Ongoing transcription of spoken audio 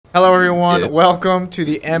Hello everyone, Yeah. welcome to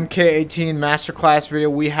the MK18 Masterclass video.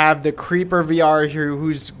 We have TheCreeper VR here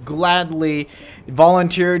who's gladly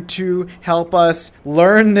volunteered to help us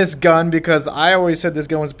learn this gun because I always said this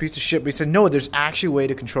gun was a piece of shit, but he said no, there's actually a way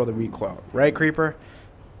to control the recoil. Right, Creeper?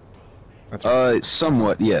 That's right.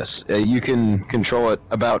 Somewhat, yes. You can control it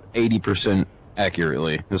about 80%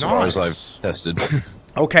 accurately, as far as I've tested.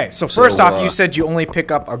 Okay, so first off, you said you only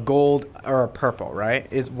pick up a gold or a purple, right?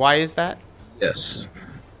 Why is that? Yes.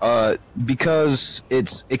 Because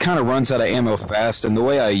it kind of runs out of ammo fast, and the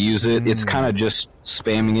way I use it, it's kind of just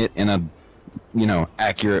spamming it in a,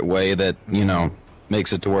 accurate way that,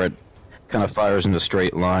 makes it to where it kind of fires in a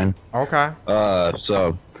straight line. Okay.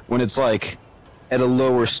 So when it's like at a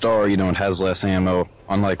lower star, it has less ammo,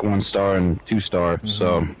 unlike 1 star and 2 star.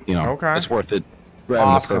 So, Okay. it's worth it grabbing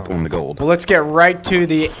Awesome. the purple and the gold. Well, let's get right to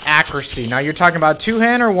the accuracy. Now, you're talking about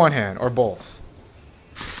 2-hand or 1-hand, or both?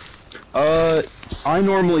 I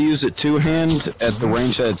normally use it 2-hand at the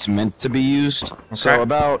range that it's meant to be used. Okay. So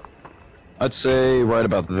about, I'd say right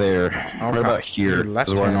about there, Okay. right about here is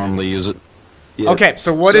where I normally use it. Yeah. Okay,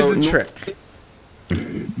 so what is the trick?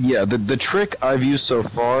 Yeah, the trick I've used so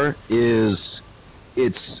far is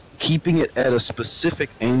it's keeping it at a specific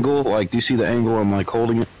angle. Like, do you see the angle I'm like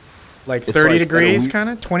holding it? Like It's 30 like degrees, kind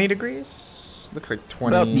of? 20 degrees? Looks like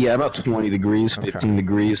 20. About 20 degrees, 15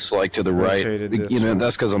 degrees, like to the Rotated right. this way.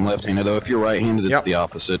 That's because I'm left-handed. Though, if you're right-handed, it's Yep. the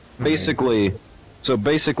opposite. Basically,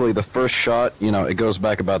 the first shot, it goes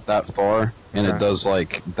back about that far, and Okay. it does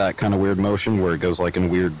like that kind of weird motion where it goes like in a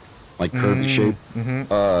weird, like curvy shape.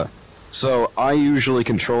 So I usually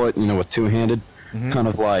control it, with 2-handed, kind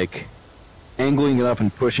of like angling it up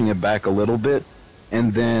and pushing it back a little bit,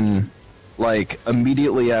 and then, like,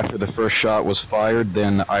 immediately after the first shot was fired,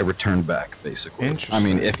 then I return back, basically. I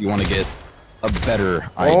mean, if you want to get a better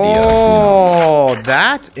idea. Oh,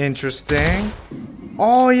 that's interesting.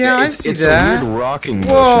 Oh, yeah, I see it's that. a weird rocking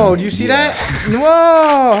Whoa, motion. do you see that?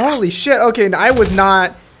 Whoa, holy shit. Okay, I was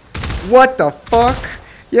not... What the fuck?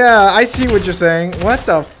 Yeah, I see what you're saying. What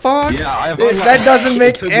the fuck? Yeah, that doesn't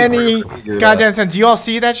make took me any forever to figure it goddamn out. sense. Do you all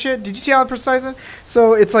see that shit? Did you see how precise it?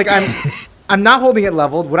 So it's like I'm not holding it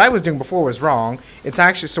leveled. What I was doing before was wrong. It's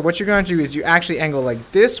actually, so what you're going to do is you actually angle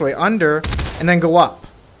like this way under and then go up.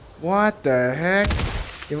 What the heck?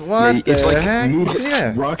 What It's the like heck?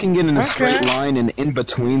 Yeah. rocking it in a straight line, and in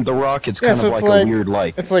between the rock, it's kind so of it's like a weird,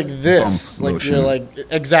 like, it's like this, bump like you're motion. like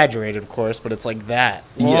exaggerated, of course, but it's like that.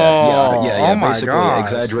 Yeah, Whoa. yeah, Oh my basically gosh,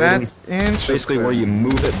 exaggerating. that's interesting. Basically, where you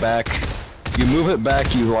move it back,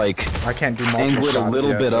 you like I can't do multiple angle it a shots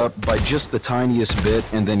little yet. bit up by just the tiniest bit,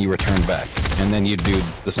 and then you return back, and then you do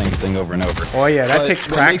the same thing over and over. Oh yeah, that But takes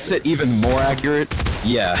what practice. makes it even more accurate.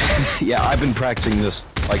 Yeah, yeah, I've been practicing this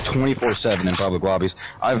like 24/7 in public lobbies.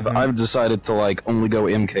 I've decided to like only go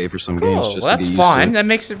MK for some games Cool. just Well, to that's get used to fine. it. That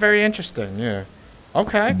makes it very interesting. Yeah.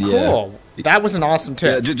 Okay. Yeah. Cool. That was an awesome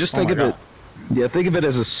Yeah, tip. just Oh think my of God. it. Yeah, think of it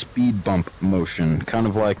as a speed bump motion, kind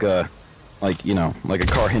of like a, like a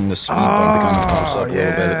car hitting a speed bump. It kind of bumps up a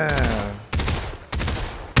little bit. Yeah.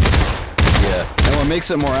 Yeah, and what makes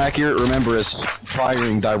it more accurate, remember, is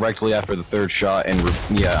firing directly after the 3rd shot, and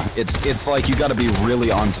it's like you got to be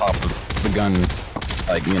really on top of the gun,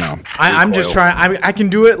 like I'm just recoil. trying. I can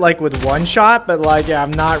do it like with 1 shot, but like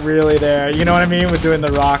I'm not really there. You know what I mean? With doing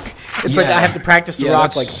the rock, it's like I have to practice the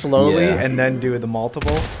rock like slowly and then do the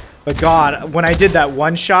multiple. But God, when I did that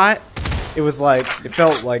 1 shot, it was like it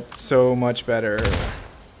felt like so much better.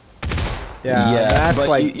 Yeah, that's but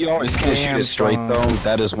like you always can't shoot it straight fun. though.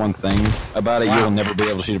 That is one thing about it. Wow. You'll never be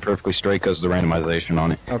able to shoot it perfectly straight because of the randomization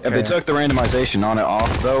on it. Okay. If they took the randomization on it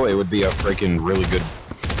off though, it would be a freaking really good,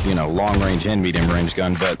 long range and medium range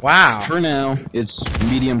gun. But Wow. for now, it's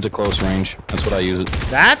medium to close range. That's what I use it.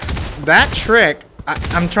 That trick.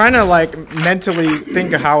 I'm trying to like mentally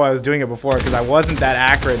think of how I was doing it before because I wasn't that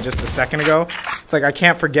accurate just a second ago. It's like I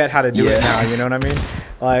can't forget how to do it now. You know what I mean?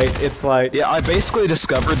 Like it's like Yeah, I basically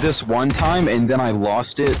discovered this one time and then I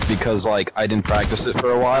lost it because like I didn't practice it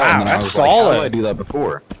for a while. Wow, And then I that's was like, how solid. did I do that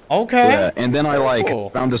before? okay. Yeah, and then I like Cool.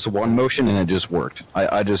 found this one motion and it just worked.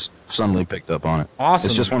 I just suddenly picked up on it. Awesome.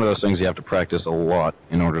 It's just one of those things you have to practice a lot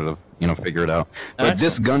in order to, figure it out. But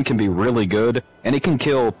this Excellent. gun can be really good and it can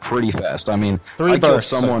kill pretty fast. I mean, 3 I killed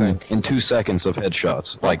bursts, I someone think. in 2 seconds of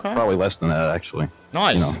headshots. Like Okay. probably less than that actually.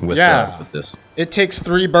 Nice. With Yeah. this. It takes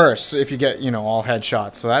 3 bursts if you get, all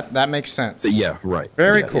headshots. So that makes sense. But yeah, right.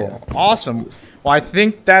 Very Yeah, cool. Awesome. Well, I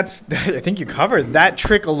think I think you covered that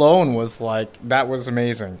trick alone was like that was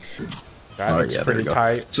amazing. That looks there pretty you go.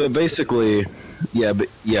 tight. So basically,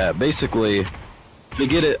 basically, to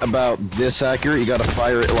get it about this accurate, you gotta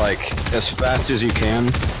fire it like as fast as you can,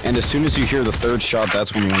 and as soon as you hear the third shot,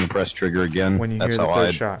 that's when you want to press trigger again. When you that's hear the how third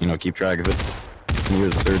I, shot. you know, keep track of it. When you hear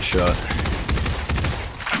the third shot.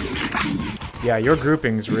 Yeah, your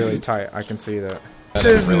grouping's really tight. I can see that. This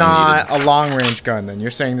is not a long-range gun, then.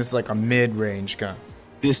 You're saying this is like a mid-range gun.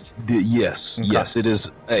 Yes, Okay. yes, it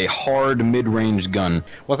is a hard mid-range gun.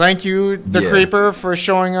 Well, thank you, TheCreeper, for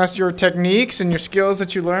showing us your techniques and your skills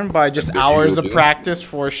that you learned by just hours of practice,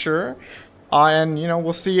 for sure. And, you know,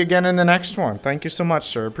 we'll see you again in the next one. Thank you so much,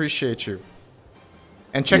 sir. Appreciate you.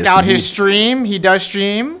 And check out his stream. He does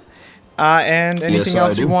stream. And anything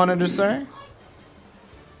else you wanted to say?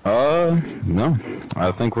 No.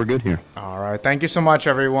 I think we're good here. All right. Thank you so much,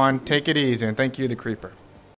 everyone. Take it easy, and thank you, TheCreeper.